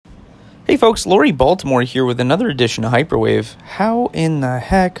Hey folks, Lori Baltimore here with another edition of Hyperwave. How in the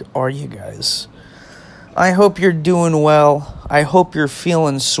heck are you guys? I hope you're doing well. I hope you're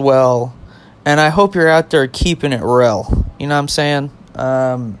feeling swell. And I hope you're out there keeping it real. You know what I'm saying?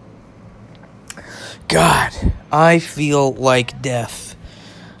 God, I feel like death.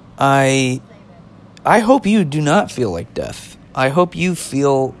 I hope you do not feel like death. I hope you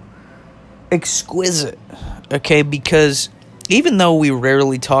feel exquisite. Okay, because even though we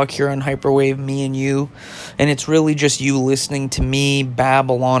rarely talk here on Hyperwave, me and you, and it's really just you listening to me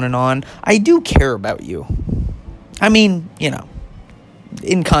babble on and on, I do care about you. I mean,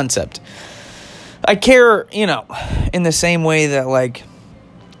 in concept. I care, in the same way that, like,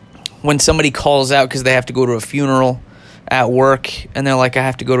 when somebody calls out because they have to go to a funeral at work, and they're like, I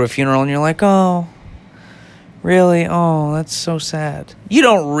have to go to a funeral, and you're like, oh, really? Oh, that's so sad. You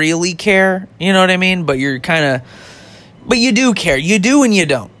don't really care, you know what I mean? But but you do care. You do and you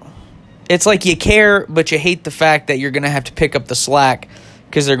don't. It's like you care, but you hate the fact that you're going to have to pick up the slack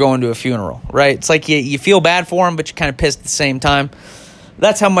because they're going to a funeral, right? It's like you feel bad for them, but you're kind of pissed at the same time.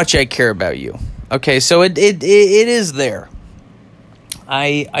 That's how much I care about you. Okay, so it is there.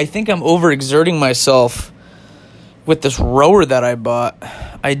 I think I'm overexerting myself with this rower that I bought.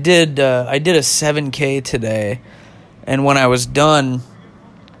 I did a 7K today, and when I was done,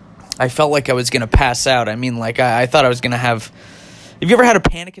 I felt like I was going to pass out. I mean, like, I thought I was going to have... Have you ever had a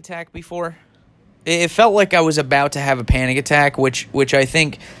panic attack before? It felt like I was about to have a panic attack, which I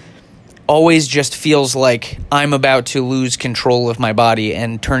think always just feels like I'm about to lose control of my body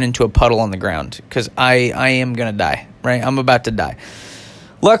and turn into a puddle on the ground, because I am going to die, right? I'm about to die.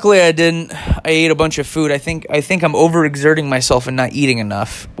 Luckily, I didn't. I ate a bunch of food. I think I'm overexerting myself and not eating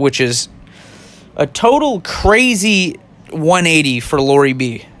enough, which is a total crazy 180 for Lori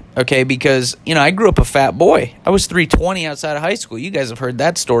B. Okay, because, I grew up a fat boy. I was 320 outside of high school. You guys have heard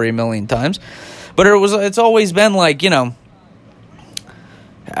that story a million times. But it's always been like, how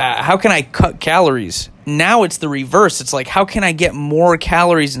can I cut calories? Now it's the reverse. It's like, how can I get more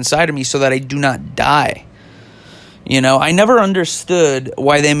calories inside of me so that I do not die? I never understood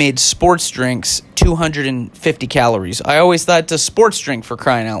why they made sports drinks 250 calories. I always thought it's a sports drink, for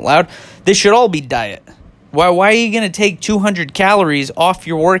crying out loud. They should all be diet. Why are you going to take 200 calories off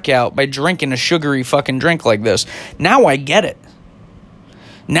your workout by drinking a sugary fucking drink like this? Now I get it.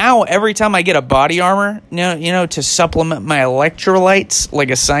 Now every time I get a body armor, to supplement my electrolytes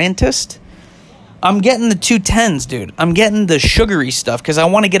like a scientist, I'm getting the 210s, dude. I'm getting the sugary stuff because I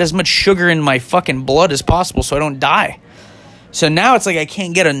want to get as much sugar in my fucking blood as possible so I don't die. So now it's like I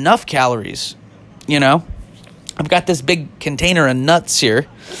can't get enough calories, I've got this big container of nuts here.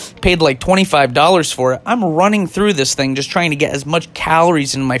 Paid like $25 for it. I'm running through this thing just trying to get as much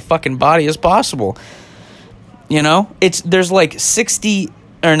calories in my fucking body as possible. There's like 60,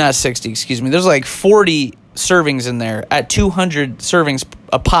 or not 60, excuse me. There's like 40 servings in there at 200 servings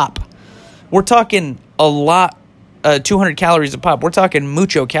a pop. We're talking a lot, 200 calories a pop. We're talking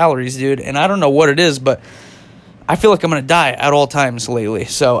mucho calories, dude. And I don't know what it is, but I feel like I'm going to die at all times lately.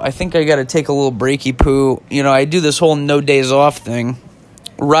 So I think I got to take a little breaky poo. I do this whole no days off thing.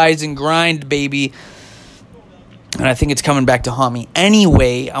 Rise and grind, baby. And I think it's coming back to haunt me.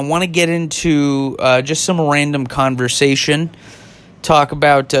 Anyway, I want to get into just some random conversation. Talk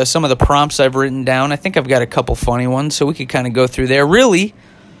about some of the prompts I've written down. I think I've got a couple funny ones, so we could kind of go through there. Really,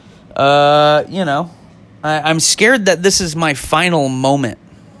 I'm scared that this is my final moment.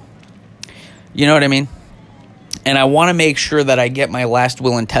 You know what I mean? And I want to make sure that I get my last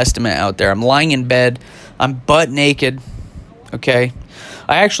will and testament out there. I'm lying in bed. I'm butt naked. Okay?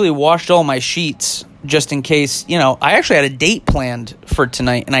 I actually washed all my sheets just in case, I actually had a date planned for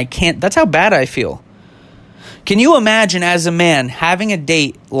tonight, and I can't. That's how bad I feel. Can you imagine, as a man, having a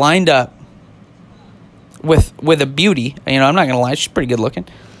date lined up with a beauty? I'm not going to lie. She's pretty good looking.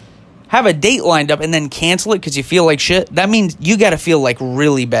 Have a date lined up and then cancel it because you feel like shit? That means you got to feel like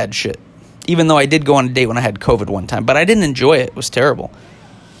really bad shit. Even though I did go on a date when I had COVID one time. But I didn't enjoy it. It was terrible.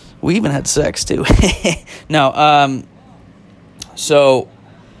 We even had sex, too. No, so,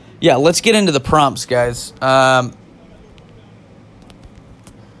 yeah, let's get into the prompts, guys.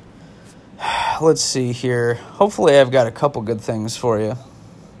 Let's see here. Hopefully I've got a couple good things for you.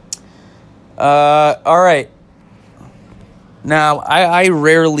 All right. Now, I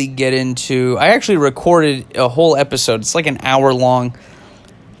rarely get into... I actually recorded a whole episode. It's like an hour long.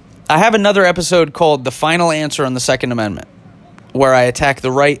 I have another episode called The Final Answer on the Second Amendment, where I attack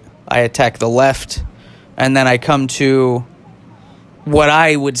the right, I attack the left, and then I come to what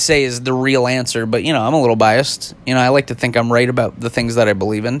I would say is the real answer. But, I'm a little biased. I like to think I'm right about the things that I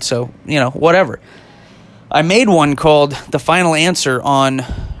believe in. So, whatever. I made one called The Final Answer on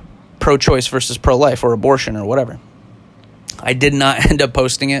pro-choice versus pro-life or abortion or whatever. I did not end up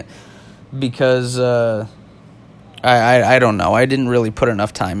posting it because I don't know. I didn't really put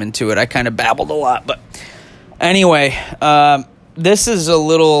enough time into it. I kind of babbled a lot. But anyway, this is a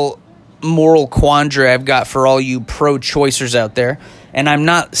little moral quandary I've got for all you pro-choicers out there. And I'm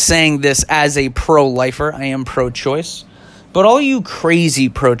not saying this as a pro-lifer. I am pro-choice. But all you crazy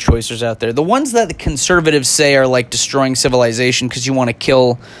pro-choicers out there, the ones that the conservatives say are like destroying civilization because you want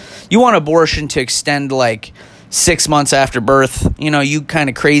abortion to extend like 6 months after birth. You know, you kind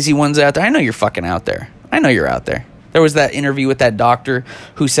of crazy ones out there. I know you're fucking out there. I know you're out there. There was that interview with that doctor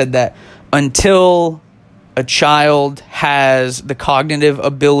who said that until a child has the cognitive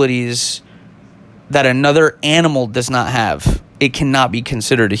abilities that another animal does not have, it cannot be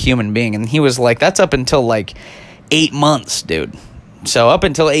considered a human being. And he was like, that's up until like 8 months, dude. So up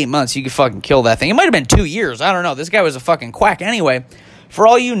until 8 months, you could fucking kill that thing. It might have been 2 years. I don't know. This guy was a fucking quack. Anyway, for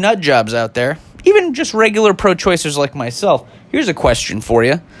all you nut jobs out there, even just regular pro-choicers like myself, here's a question for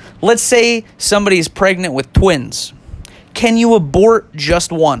you. Let's say somebody's pregnant with twins. Can you abort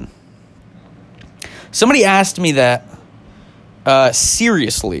just one? Somebody asked me that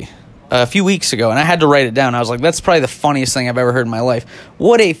seriously a few weeks ago, and I had to write it down. I was like, that's probably the funniest thing I've ever heard in my life.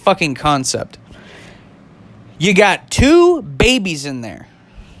 What a fucking concept. You got 2 babies in there.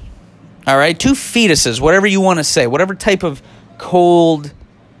 All right? 2 fetuses, whatever you want to say. Whatever type of cold,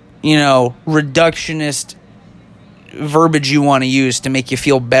 reductionist verbiage you want to use to make you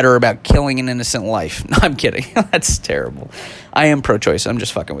feel better about killing an innocent life. No, I'm kidding. That's terrible. I am pro-choice. I'm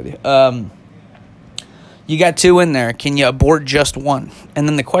just fucking with you. You got 2 in there. Can you abort just one? And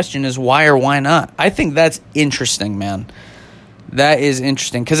then the question is why or why not? I think that's interesting, man. That is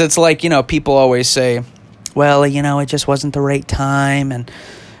interesting. Because it's like, people always say, well, it just wasn't the right time. And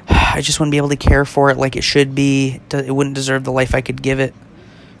I just wouldn't be able to care for it like it should be. It wouldn't deserve the life I could give it.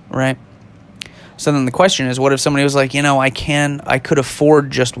 Right? So then the question is, what if somebody was like, I could afford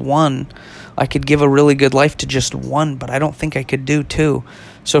just one. I could give a really good life to just one, but I don't think I could do 2.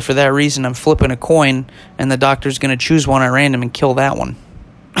 So for that reason, I'm flipping a coin, and the doctor's going to choose one at random and kill that one.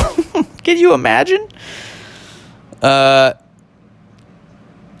 Can you imagine? If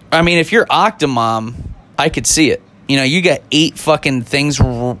you're Octomom, I could see it. You got 8 fucking things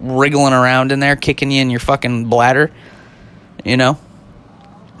wriggling around in there, kicking you in your fucking bladder.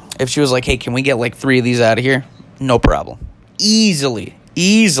 If she was like, hey, can we get like 3 of these out of here? No problem. Easily.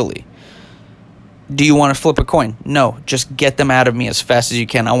 Do you want to flip a coin? No, just get them out of me as fast as you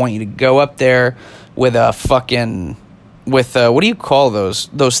can. I want you to go up there with a fucking, what do you call those?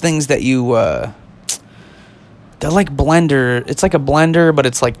 Those things that you, they're like blender. It's like a blender, but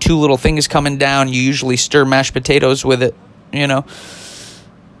it's like 2 little things coming down. You usually stir mashed potatoes with it,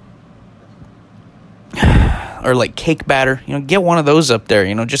 Or like cake batter. Get one of those up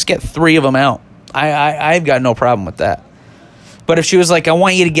there, just get 3 of them out. I've got no problem with that. But if she was like, I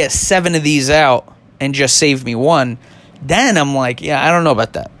want you to get 7 of these out and just save me one, then I'm like, yeah, I don't know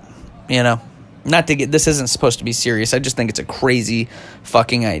about that. Not to get, this isn't supposed to be serious. I just think it's a crazy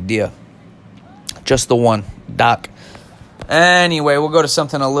fucking idea. Just the one, Doc. Anyway, we'll go to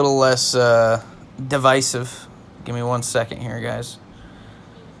something a little less divisive. Give me 1 second here, guys.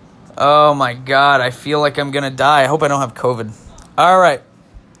 Oh my God, I feel like I'm going to die. I hope I don't have COVID. All right.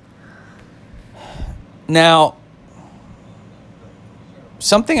 Now,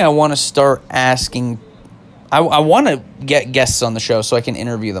 something I want to start asking, I want to get guests on the show so I can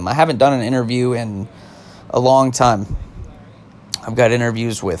interview them. I haven't done an interview in a long time. I've got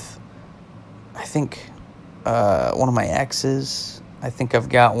interviews with, I think, one of my exes. I think I've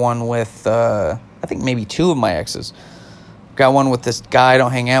got one with, I think maybe 2 of my exes. Got one with this guy I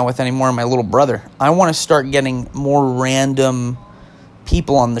don't hang out with anymore, my little brother. I want to start getting more random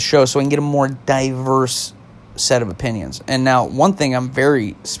people on the show so I can get a more diverse set of opinions. And now, one thing I'm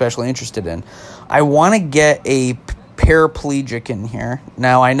very especially interested in, I want to get a paraplegic in here.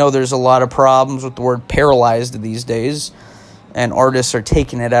 Now, I know there's a lot of problems with the word paralyzed these days, and artists are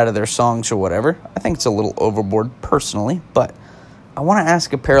taking it out of their songs or whatever. I think it's a little overboard personally, but I want to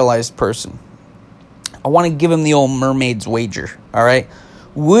ask a paralyzed person. I want to give him the old mermaid's wager, all right?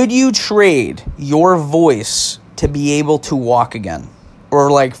 Would you trade your voice to be able to walk again?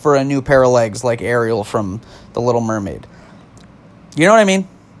 Or like for a new pair of legs like Ariel from The Little Mermaid? You know what I mean?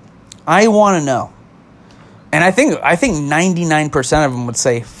 I want to know. And I think 99% of them would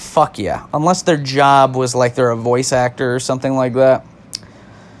say, fuck yeah. Unless their job was like they're a voice actor or something like that.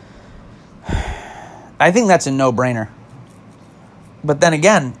 I think that's a no-brainer. But then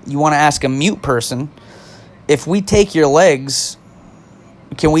again, you want to ask a mute person, if we take your legs,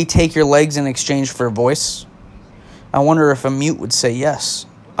 can we take your legs in exchange for a voice? I wonder if a mute would say yes.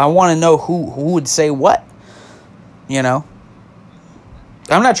 I want to know who would say what, you know?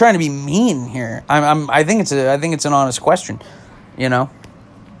 I'm not trying to be mean here. I think it's an honest question, you know?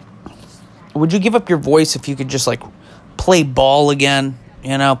 Would you give up your voice if you could just, like, play ball again,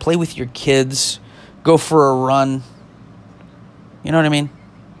 you know? Play with your kids, go for a run. You know what I mean?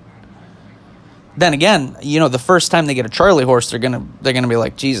 Then again, you know, the first time they get a Charlie horse, they're gonna be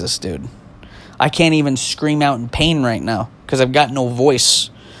like, Jesus, dude, I can't even scream out in pain right now because I've got no voice,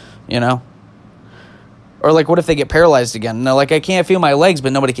 you know? Or, like, what if they get paralyzed again? And they're like, I can't feel my legs,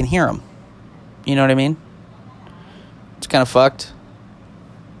 but nobody can hear them. You know what I mean? It's kind of fucked.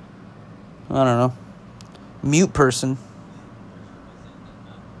 I don't know. Mute person.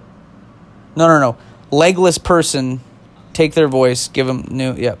 No. Legless person, take their voice, give them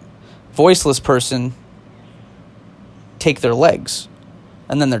new, yep. Voiceless person, take their legs.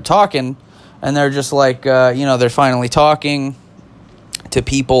 And then they're talking, and they're just like, you know, they're finally talking to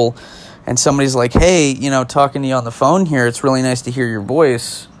people, and somebody's like, hey, you know, talking to you on the phone here, it's really nice to hear your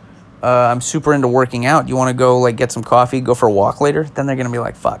voice. I'm super into working out. You want to go, like, get some coffee, go for a walk later? Then they're going to be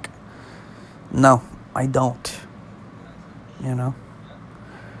like, fuck. No, I don't. You know?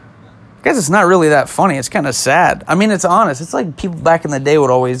 I guess it's not really that funny. It's kind of sad. I mean, it's honest. It's like people back in the day would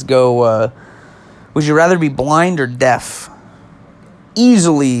always go, would you rather be blind or deaf?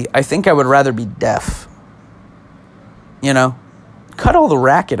 Easily, I think I would rather be deaf. You know? Cut all the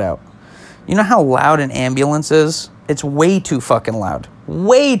racket out. You know how loud an ambulance is? It's way too fucking loud.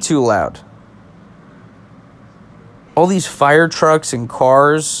 Way too loud. All these fire trucks and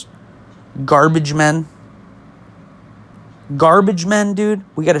cars. Garbage men. Garbage men, dude.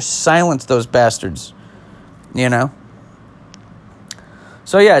 We got to silence those bastards. You know?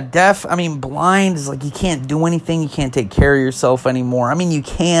 So, yeah, deaf, I mean, blind is like you can't do anything. You can't take care of yourself anymore. I mean, you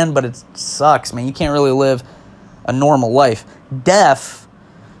can, but it sucks, man. You can't really live a normal life. Deaf,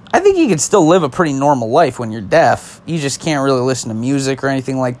 I think you can still live a pretty normal life when you're deaf. You just can't really listen to music or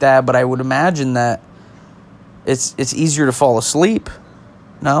anything like that. But I would imagine that it's easier to fall asleep.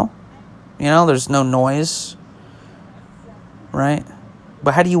 No? You know, there's no noise. Right?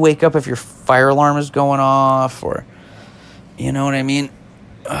 But how do you wake up if your fire alarm is going off? Or, you know what I mean?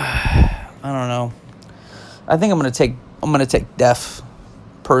 I don't know. I think I'm gonna take deaf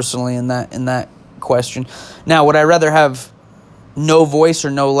personally in that question. Now, would I rather have no voice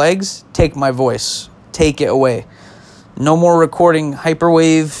or no legs? Take my voice. Take it away. No more recording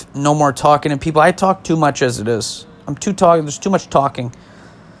hyperwave. No more talking to people. I talk too much as it is. There's too much talking.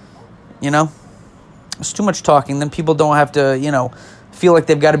 You know? There's too much talking. Then people don't have to, you know, feel like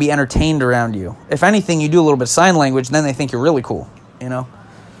they've got to be entertained around you. If anything, you do a little bit of sign language, and then they think you're really cool. You know?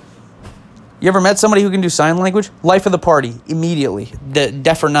 You ever met somebody who can do sign language? Life of the party, immediately.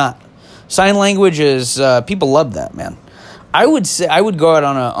 Deaf or not. Sign language is, people love that, man. I would go out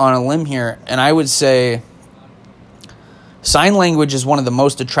on a limb here, and I would say sign language is one of the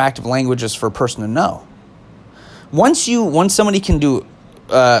most attractive languages for a person to know. Once somebody can do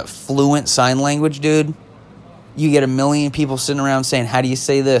fluent sign language, dude, you get a million people sitting around saying, how do you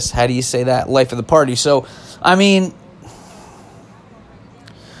say this? How do you say that? Life of the party. So, I mean,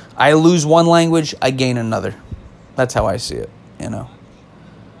 I lose one language, I gain another. That's how I see it, you know.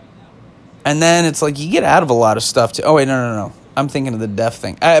 And then it's like you get out of a lot of stuff too. Oh, wait, no. I'm thinking of the deaf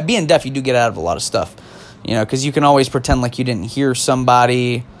thing. Being deaf, you do get out of a lot of stuff, you know, because you can always pretend like you didn't hear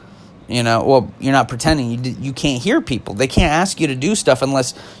somebody. You know, well, you're not pretending. You can't hear people. They can't ask you to do stuff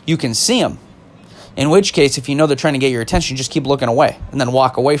unless you can see them. In which case, if you know they're trying to get your attention, just keep looking away and then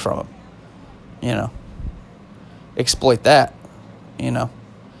walk away from them. You know, exploit that. You know,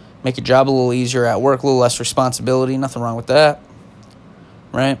 make your job a little easier at work, a little less responsibility. Nothing wrong with that,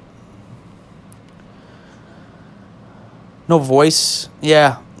 right? No voice,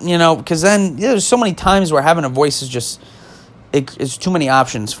 yeah. You know, because then there's so many times where having a voice is just it's too many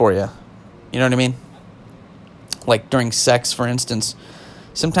options for you. You know what I mean? Like during sex, for instance,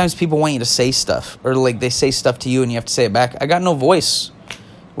 sometimes people want you to say stuff, or like they say stuff to you and you have to say it back. I got no voice.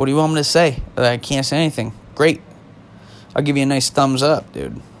 What do you want me to say? I can't say anything. Great. I'll give you a nice thumbs up,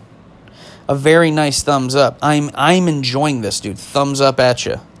 dude. A very nice thumbs up. I'm enjoying this, dude. Thumbs up at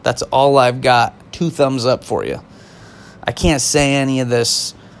you. That's all I've got. 2 thumbs up for you. I can't say any of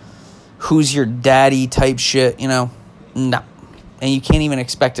this who's your daddy type shit, you know? No. And you can't even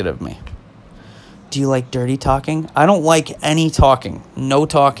expect it of me. Do you like dirty talking? I don't like any talking. No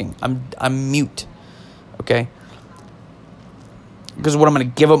talking. I'm mute. Okay? Because what, I'm going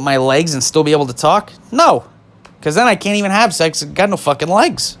to give up my legs and still be able to talk? No. Because then I can't even have sex. I got no fucking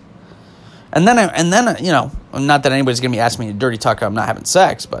legs. And then, you know, not that anybody's going to be asking me to dirty talk. I'm not having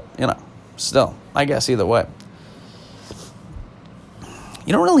sex, but, you know, still, I guess either way.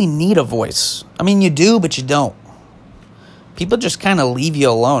 You don't really need a voice. I mean, you do, but you don't. People just kind of leave you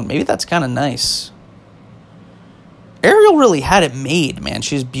alone. Maybe that's kind of nice. Ariel really had it made, man.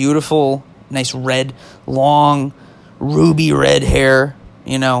 She's beautiful, nice red, long, ruby red hair,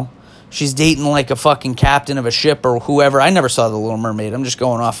 you know. She's dating like a fucking captain of a ship or whoever. I never saw The Little Mermaid. I'm just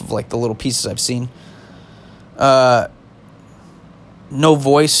going off of like the little pieces I've seen. No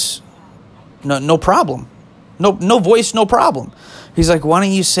voice, no problem. No voice, no problem. He's like, why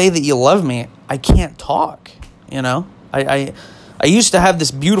don't you say that you love me? I can't talk, you know. I used to have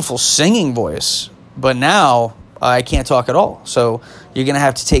this beautiful singing voice, but now I can't talk at all. So you're going to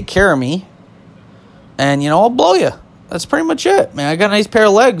have to take care of me, and, you know, I'll blow you. That's pretty much it, man. I got a nice pair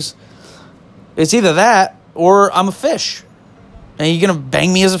of legs. It's either that or I'm a fish. And you're going to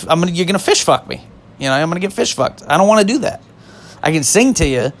bang me you're going to fish fuck me. You know, I'm going to get fish fucked. I don't want to do that. I can sing to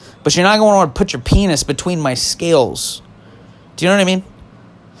you, but you're not going to want to put your penis between my scales. Do you know what I mean?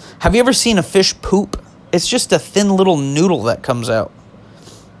 Have you ever seen a fish poop? It's just a thin little noodle that comes out.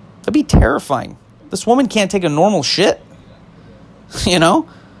 That'd be terrifying. This woman can't take a normal shit. You know?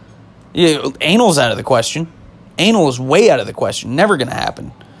 Anal's out of the question. Anal is way out of the question. Never going to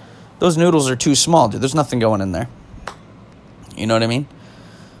happen. Those noodles are too small, dude. There's nothing going in there. You know what I mean?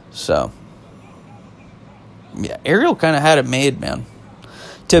 So, yeah, Ariel kind of had it made, man.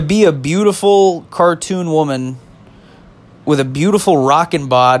 To be a beautiful cartoon woman with a beautiful rockin'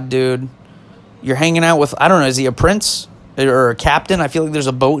 bod, dude. You're hanging out with, I don't know, is he a prince or a captain? I feel like there's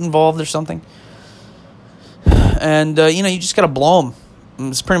a boat involved or something. And, you know, you just got to blow him.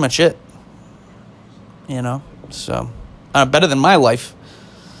 That's pretty much it. You know? So, better than my life.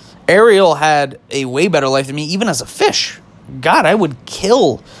 Ariel had a way better life than me, even as a fish. God, I would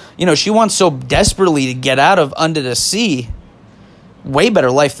kill. You know, she wants so desperately to get out of under the sea. Way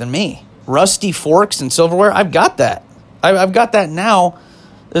better life than me. Rusty forks and silverware, I've got that. I've got that now.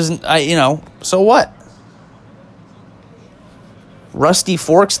 You know, so what? Rusty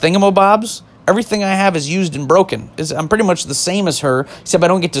forks, thingamabobs. Everything I have is used and broken. I'm pretty much the same as her, except I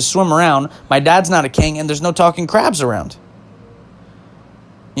don't get to swim around. My dad's not a king, and there's no talking crabs around.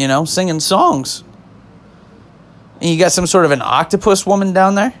 You know, singing songs. And you got some sort of an octopus woman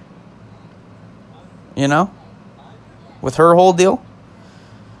down there. You know? With her whole deal.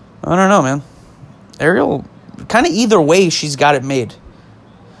 I don't know, man. Ariel, kind of either way, she's got it made.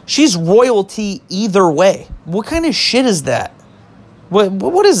 She's royalty either way. What kind of shit is that?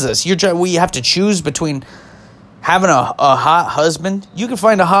 What is this? You have to choose between having a hot husband. You can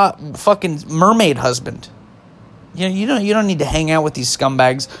find a hot fucking mermaid husband. You don't need to hang out with these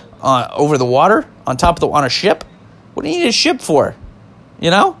scumbags over the water on a ship. What do you need a ship for? You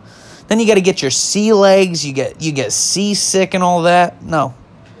know? Then you got to get your sea legs. You get seasick and all that. No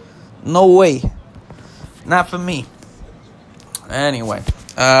way. Not for me. Anyway,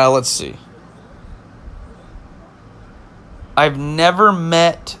 let's see. I've never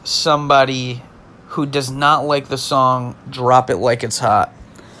met somebody who does not like the song Drop It Like It's Hot.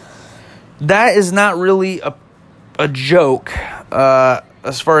 That is not really a joke.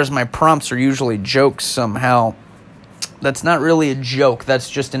 As far as my prompts are usually jokes somehow. That's not really a joke. That's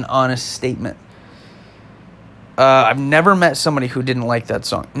just an honest statement. I've never met somebody who didn't like that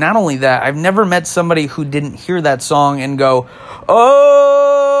song. Not only that, I've never met somebody who didn't hear that song and go,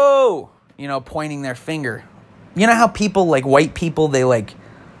 oh, you know, pointing their finger. You know how people, like white people, they like,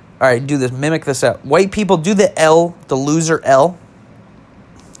 all right, do this, mimic this out. White people do the L, the loser L,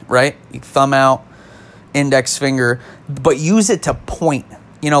 right? You thumb out, index finger, but use it to point.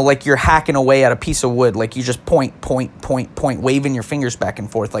 You know, like you're hacking away at a piece of wood. Like you just point, waving your fingers back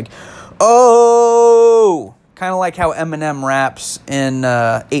and forth. Like, oh, kind of like how Eminem raps in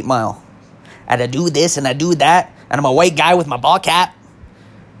 8 Mile. And I do this and I do that. And I'm a white guy with my ball cap.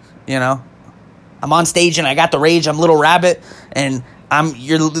 You know, I'm on stage and I got the rage. I'm Little Rabbit. And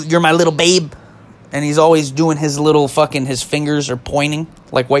you're my little babe. And he's always doing his little his fingers are pointing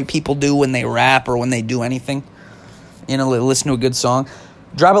like white people do when they rap or when they do anything. You know, listen to a good song.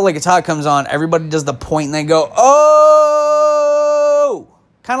 Drop It Like It's Hot comes on. Everybody does the point and they go, oh!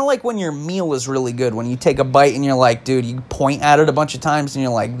 Kind of like when your meal is really good. When you take a bite and you're like, dude, you point at it a bunch of times and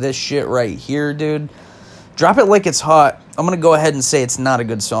you're like, this shit right here, dude. Drop It Like It's Hot. I'm going to go ahead and say it's not a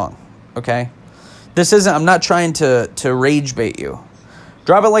good song. Okay? I'm not trying to rage bait you.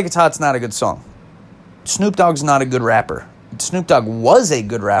 Drop It Like It's Hot's not a good song. Snoop Dogg's not a good rapper. Snoop Dogg was a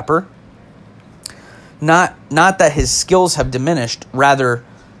good rapper. Not that his skills have diminished. Rather,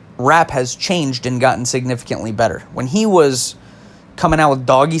 rap has changed and gotten significantly better. When he was coming out with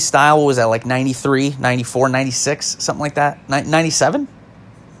Doggy Style, what was that, like 93, 94, 96, something like that? 97?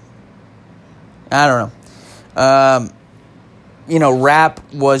 I don't know.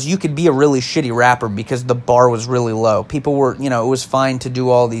 rap was, you could be a really shitty rapper because the bar was really low. People were, it was fine to do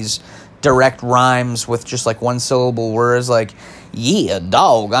all these direct rhymes with just like one syllable words, like, yeah,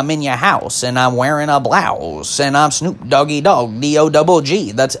 dog, I'm in your house and I'm wearing a blouse and I'm Snoop Doggy Dogg,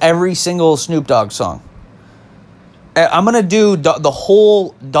 D-O-double-G. That's every single Snoop Dogg song. I'm going to do the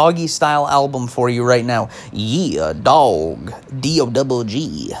whole Doggy Style album for you right now. Yeah, dog,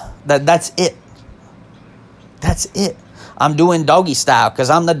 D-O-double-G. That's it. That's it. I'm doing Doggy Style because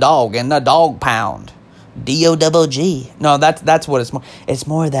I'm the dog in the dog pound. D-O-double-G. No, that's what it's more. It's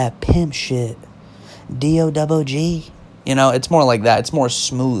more that pimp shit. D-O-double-G. It's more like that. It's more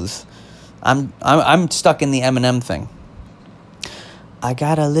smooth. I'm stuck in the Eminem thing. I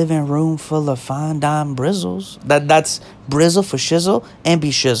got a living room full of fine dime brizzles. That's brizzle for shizzle and be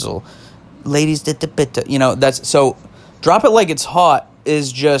shizzle. Ladies did the bit. That's so. Drop It Like It's Hot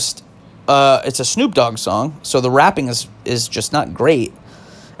is just. It's a Snoop Dogg song, so the rapping is just not great.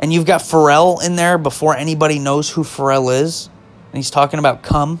 And you've got Pharrell in there before anybody knows who Pharrell is, and he's talking about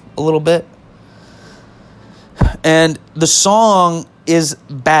cum a little bit. And the song is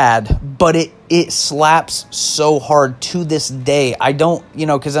bad, but it slaps so hard to this day. I don't,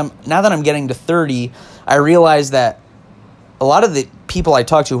 because now that I'm getting to 30, I realize that a lot of the people I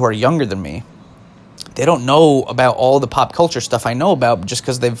talk to who are younger than me, they don't know about all the pop culture stuff I know about just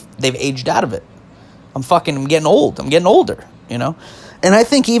because they've aged out of it. I'm getting old. I'm getting older, And I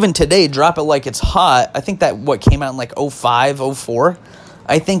think even today, Drop It Like It's Hot, I think that what came out in like 05, 04,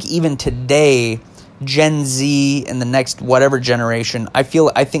 I think even today, Gen Z and the next whatever generation, I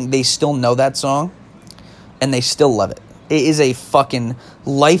think they still know that song and they still love it. It is a fucking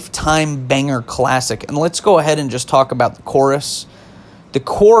lifetime banger classic. And let's go ahead and just talk about the chorus. The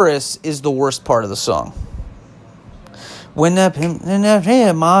chorus is the worst part of the song. When the pimp in the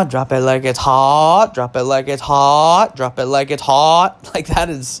pimp, drop it like it's hot, drop it like it's hot, drop it like it's hot. Like, that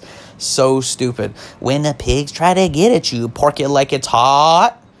is so stupid. When the pigs try to get at you, pork it like it's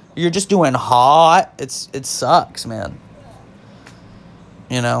hot. You're just doing hot. It sucks, man.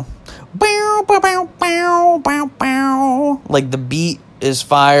 Bow, bow, bow, bow, bow, bow. Like, the beat is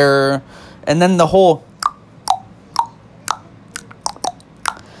fire. And then the whole...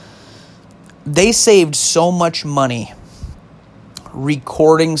 They saved so much money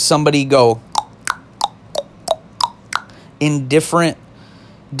recording somebody go in different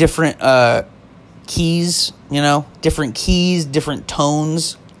keys, different keys, different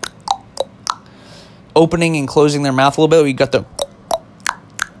tones, opening and closing their mouth a little bit. You got the,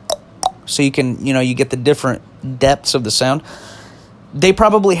 so you can, you get the different depths of the sound. They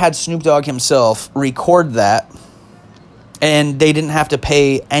probably had Snoop Dogg himself record that, and they didn't have to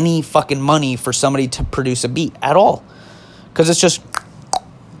pay any fucking money for somebody to produce a beat at all. Because it's just...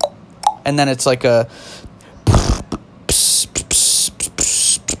 And then it's like a...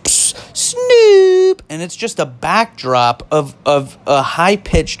 Snoop! And it's just a backdrop of a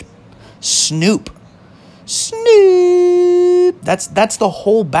high-pitched Snoop. Snoop! That's the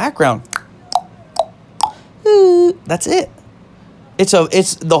whole background. That's it.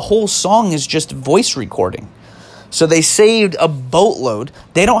 It's the whole song is just voice recording. So they saved a boatload.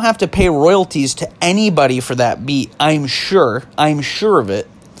 They don't have to pay royalties to anybody for that beat. I'm sure of it.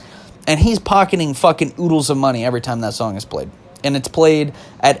 And he's pocketing fucking oodles of money every time that song is played. And it's played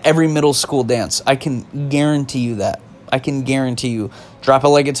at every middle school dance. I can guarantee you that. I can guarantee you Drop It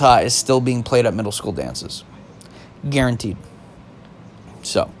Like It's Hot is still being played at middle school dances. Guaranteed.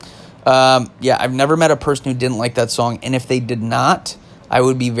 So, I've never met a person who didn't like that song. And if they did not, I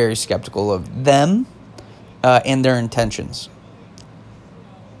would be very skeptical of them. And their intentions.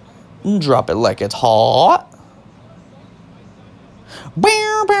 Drop it like it's hot.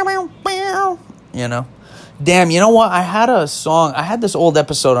 Damn, you know what? I had this old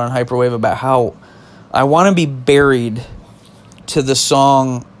episode on Hyperwave about how I want to be buried to the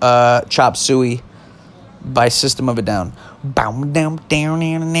song Chop Suey by System of a Down. And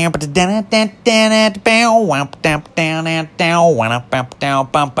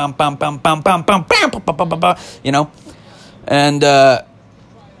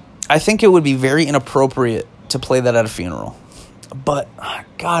I think it would be very inappropriate to play that at a funeral. But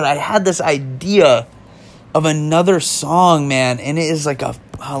God, I had this idea of another song, man, and it is like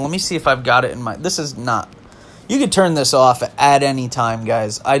let me see if I've got it in my... This is not... You could turn this off at any time,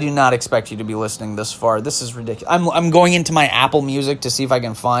 guys. I do not expect you to be listening this far. This is ridiculous. I'm going into my Apple Music to see if I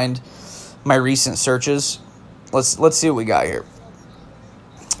can find my recent searches. Let's see what we got here.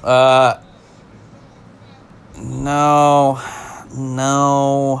 Nope,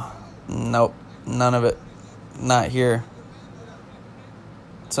 none of it. Not here.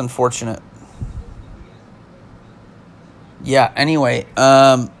 It's unfortunate. Yeah, anyway,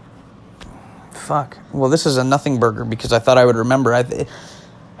 fuck. Well, this is a nothing burger because I thought I would remember. It's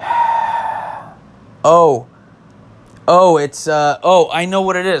I know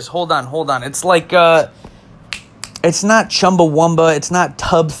what it is. Hold on. It's like it's not Chumbawamba, it's not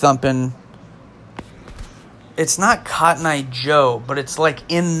Tub Thumpin'. It's not Cotton Eye Joe, but it's like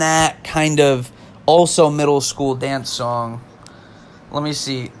in that kind of also middle school dance song. Let me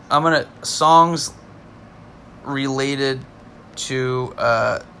see. Songs related to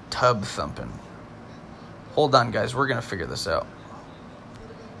Tub Thumpin'. Hold on, guys. We're going to figure this out.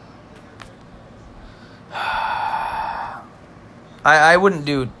 I wouldn't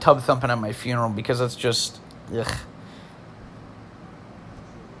do Tub Thumpin' at my funeral because it's just... Ugh.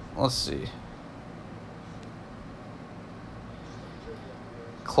 Let's see.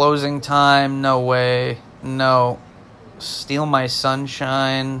 Closing Time, no way. No. Steal My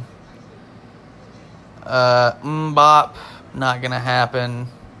Sunshine. Mbop, not gonna happen.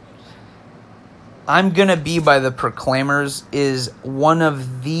 I'm Gonna Be by the Proclaimers is one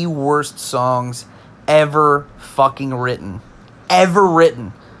of the worst songs ever fucking written. Ever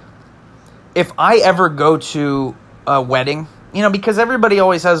written. If I ever go to a wedding, because everybody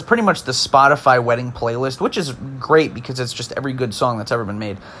always has pretty much the Spotify wedding playlist, which is great because it's just every good song that's ever been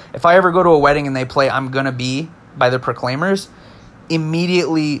made. If I ever go to a wedding and they play I'm Gonna Be by the Proclaimers,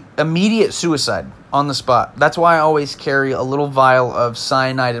 immediate suicide on the spot. That's why I always carry a little vial of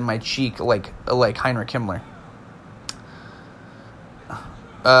cyanide in my cheek like Heinrich Himmler.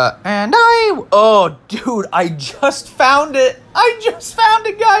 Dude, I just found it,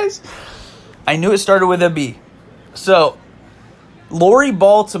 guys. I knew it started with a B. So, Lori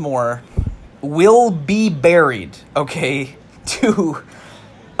Baltimore will be buried, okay, to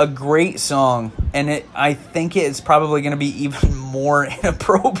a great song, and I think it's probably going to be even more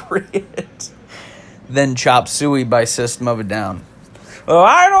inappropriate than Chop Suey by System of a Down. Oh,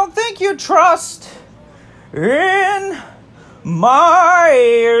 I don't think you trust in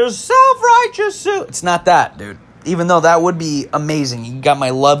my self-righteous suit. It's not that, dude. Even though that would be amazing. You got my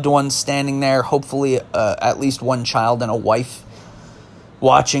loved ones standing there, hopefully at least one child and a wife,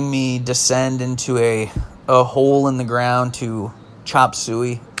 watching me descend into a hole in the ground to Chop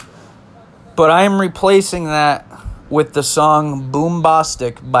Suey. But I am replacing that with the song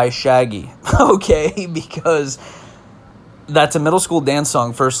Boombastic by Shaggy. Okay, because that's a middle school dance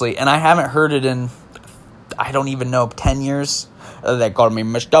song, firstly, and I haven't heard it in, I don't even know, 10 years. They call me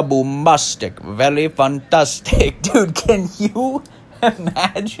Mr. Boombastic, very fantastic. Dude, can you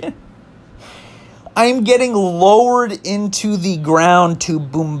imagine? I'm getting lowered into the ground to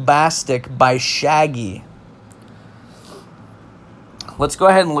Boombastic by Shaggy. Let's go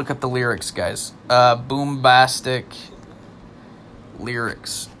ahead and look at the lyrics, guys. Boombastic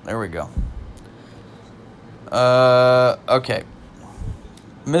lyrics. There we go. Okay.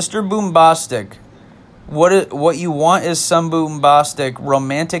 Mr. Boombastic. What you want is some boombastic,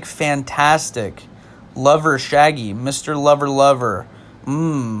 romantic, fantastic. Lover Shaggy. Mr. Lover.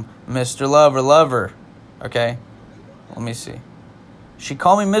 Mr. Lover. Okay. Let me see. She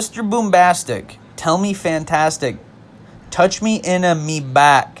call me Mr. Boombastic. Tell me fantastic. Touch me in a me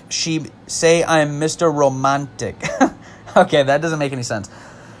back. She say I'm Mr. Romantic. Okay, that doesn't make any sense.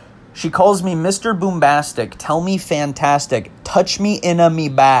 She calls me Mr. Boombastic. Tell me fantastic. Touch me in a me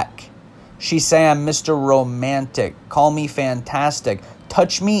back. She say I'm Mr. Romantic. Call me fantastic.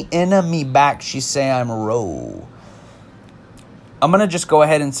 Touch me in a me back. She say I'm Ro. I'm going to just go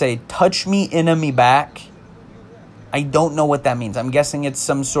ahead and say touch me in a me back. I don't know what that means. I'm guessing it's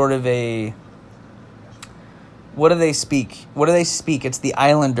some sort of a... What do they speak? It's the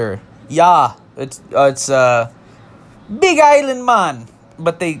Islander. Yeah, it's Big Island man.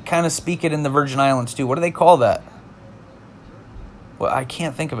 But they kind of speak it in the Virgin Islands too. What do they call that? Well, I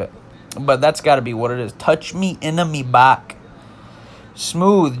can't think of it. But that's got to be what it is. Touch me in a me back.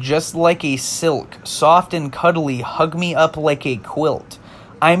 Smooth, just like a silk. Soft and cuddly, hug me up like a quilt.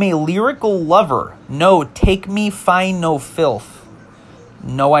 I'm a lyrical lover. No, take me fine, no filth.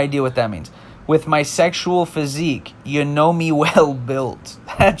 No idea what that means. With my sexual physique, you know me well built.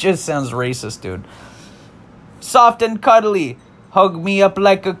 That just sounds racist, dude. Soft and cuddly, hug me up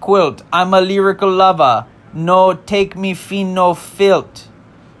like a quilt. I'm a lyrical lover. No, take me fine, no filth.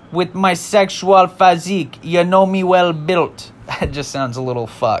 With my sexual physique, you know me well built. That just sounds a little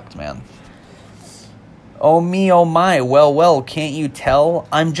fucked, man. Oh me, oh my, well, can't you tell?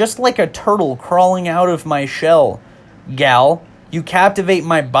 I'm just like a turtle crawling out of my shell. Gal, you captivate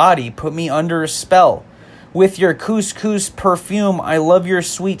my body, put me under a spell. With your couscous perfume, I love your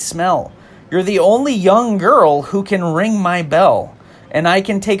sweet smell. You're the only young girl who can ring my bell. And I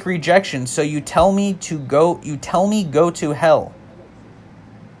can take rejection, so you tell me go to hell.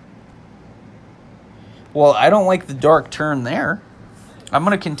 Well, I don't like the dark turn there. I'm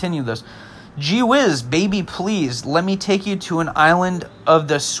going to continue this. Gee whiz, baby, please, let me take you to an island of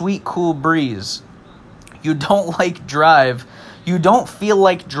the sweet, cool breeze. You don't feel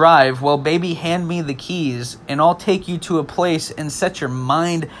like drive. Well, baby, hand me the keys, and I'll take you to a place and set your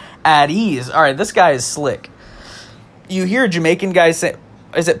mind at ease. All right, this guy is slick. You hear a Jamaican guy say,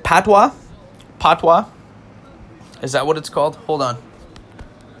 is it patois? Patois? Is that what it's called? Hold on.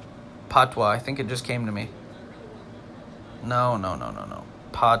 Patois. I think it just came to me. No.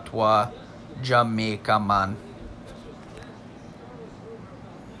 Patois, Jamaica, man.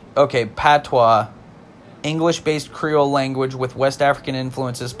 Okay, patois. English-based Creole language with West African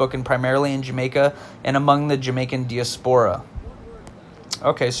influences spoken primarily in Jamaica and among the Jamaican diaspora.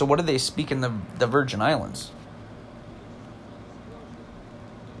 Okay, so what do they speak in the Virgin Islands?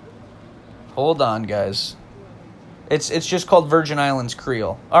 Hold on, guys. It's just called Virgin Islands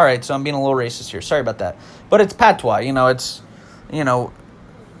Creole. All right, so I'm being a little racist here. Sorry about that. But it's patois. Let's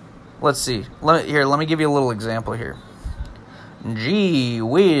see. Let me give you a little example here. Gee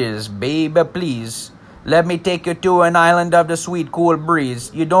whiz, baby, please. Let me take you to an island of the sweet, cool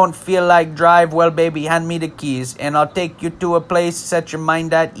breeze. You don't feel like drive? Well, baby, hand me the keys, and I'll take you to a place, set your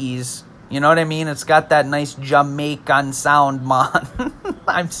mind at ease. You know what I mean? It's got that nice Jamaican sound, man.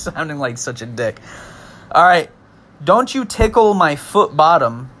 I'm sounding like such a dick. All right. Don't you tickle my foot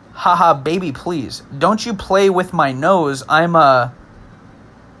bottom. Haha, baby, please. Don't you play with my nose. I'm a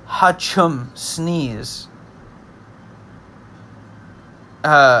hachum sneeze.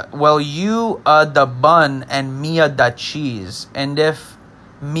 Well, you the bun and me the cheese. And if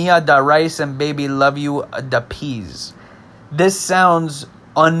me the rice and baby love you the peas. This sounds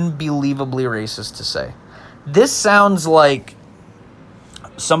unbelievably racist to say. This sounds like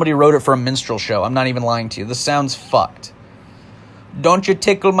somebody wrote it for a minstrel show. I'm not even lying to you. This sounds fucked. Don't you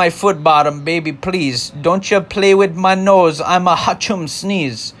tickle my foot bottom, baby, please. Don't you play with my nose. I'm a hachum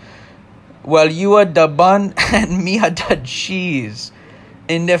sneeze. Well, you are the bun and me are the cheese.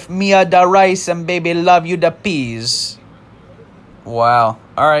 And if me are the rice and baby love you the peas. Wow.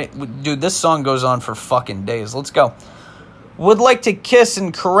 All right. Dude, this song goes on for fucking days. Let's go. Would like to kiss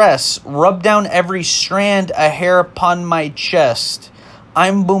and caress. Rub down every strand a hair upon my chest.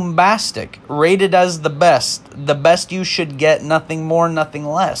 I'm bombastic. Rated as the best. The best you should get. Nothing more, nothing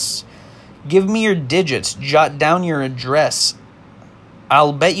less. Give me your digits. Jot down your address.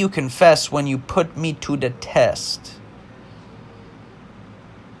 I'll bet you confess when you put me to the test.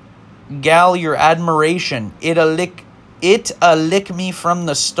 Gal, your admiration, it'll lick me from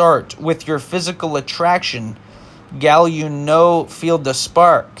the start with your physical attraction. Gal, feel the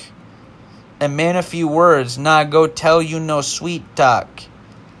spark. And man, a few words, nah go tell you no sweet talk.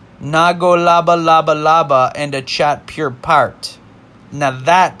 Nah go laba laba laba and a chat pure part. Now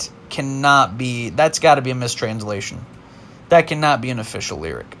that's gotta be a mistranslation. That cannot be an official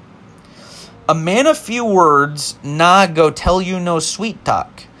lyric. A man, a few words, nah go tell you no sweet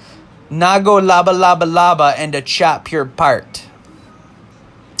talk. Nah go laba laba laba and a chat pure part.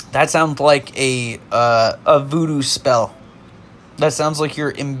 That sounds like a voodoo spell. That sounds like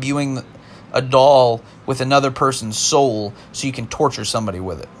you're imbuing a doll with another person's soul so you can torture somebody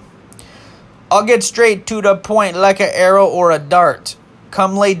with it. I'll get straight to the point like an arrow or a dart.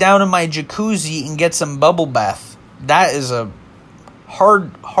 Come lay down in my jacuzzi and get some bubble bath. That is a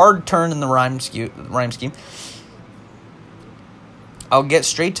hard turn in the rhyme scheme. I'll get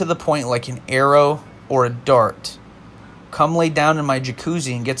straight to the point like an arrow or a dart. Come lay down in my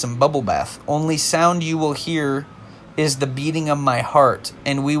jacuzzi and get some bubble bath. Only sound you will hear is the beating of my heart,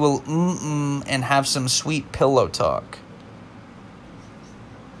 and we will and have some sweet pillow talk.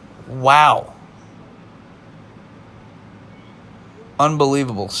 Wow.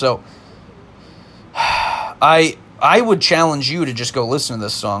 Unbelievable. So, I would challenge you to just go listen to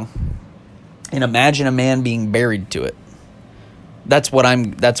this song and imagine a man being buried to it. That's what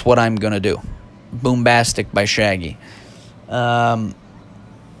I'm gonna do. Boombastic by Shaggy.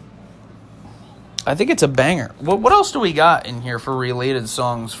 I think it's a banger. What else do we got in here for related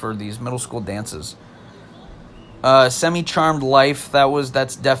songs for these middle school dances? Semi-Charmed Life.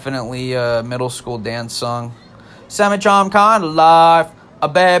 That's definitely a middle school dance song. Semi-Charmed kind of life, a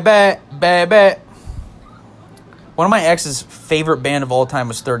baby, baby. One of my ex's favorite band of all time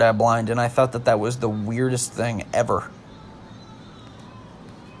was Third Eye Blind, and I thought that was the weirdest thing ever.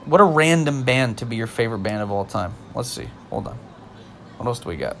 What a random band to be your favorite band of all time. Let's see. Hold on. What else do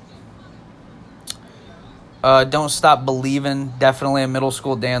we got? Don't Stop Believin'. Definitely a middle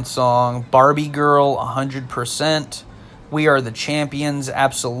school dance song. Barbie Girl, 100%. We Are the Champions,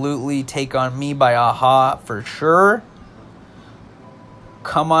 absolutely. Take On Me by a-ha, for sure.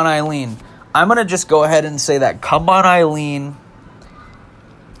 Come On Eileen. I'm going to just go ahead and say that Come On Eileen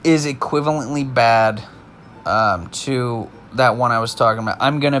is equivalently bad to that one I was talking about.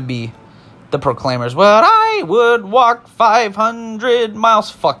 I'm going to be the Proclaimers. Well, I would walk 500 miles.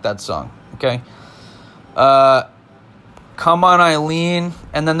 Fuck that song, okay? Come On Eileen.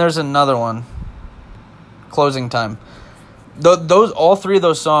 And then there's another one. Closing Time. All three of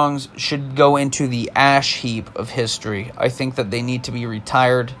those songs should go into the ash heap of history. I think that they need to be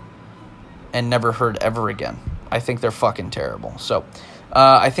retired and never heard ever again. I think they're fucking terrible. So,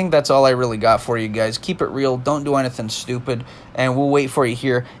 I think that's all I really got for you guys. Keep it real. Don't do anything stupid. And we'll wait for you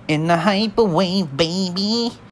here in the Hyperwave, baby.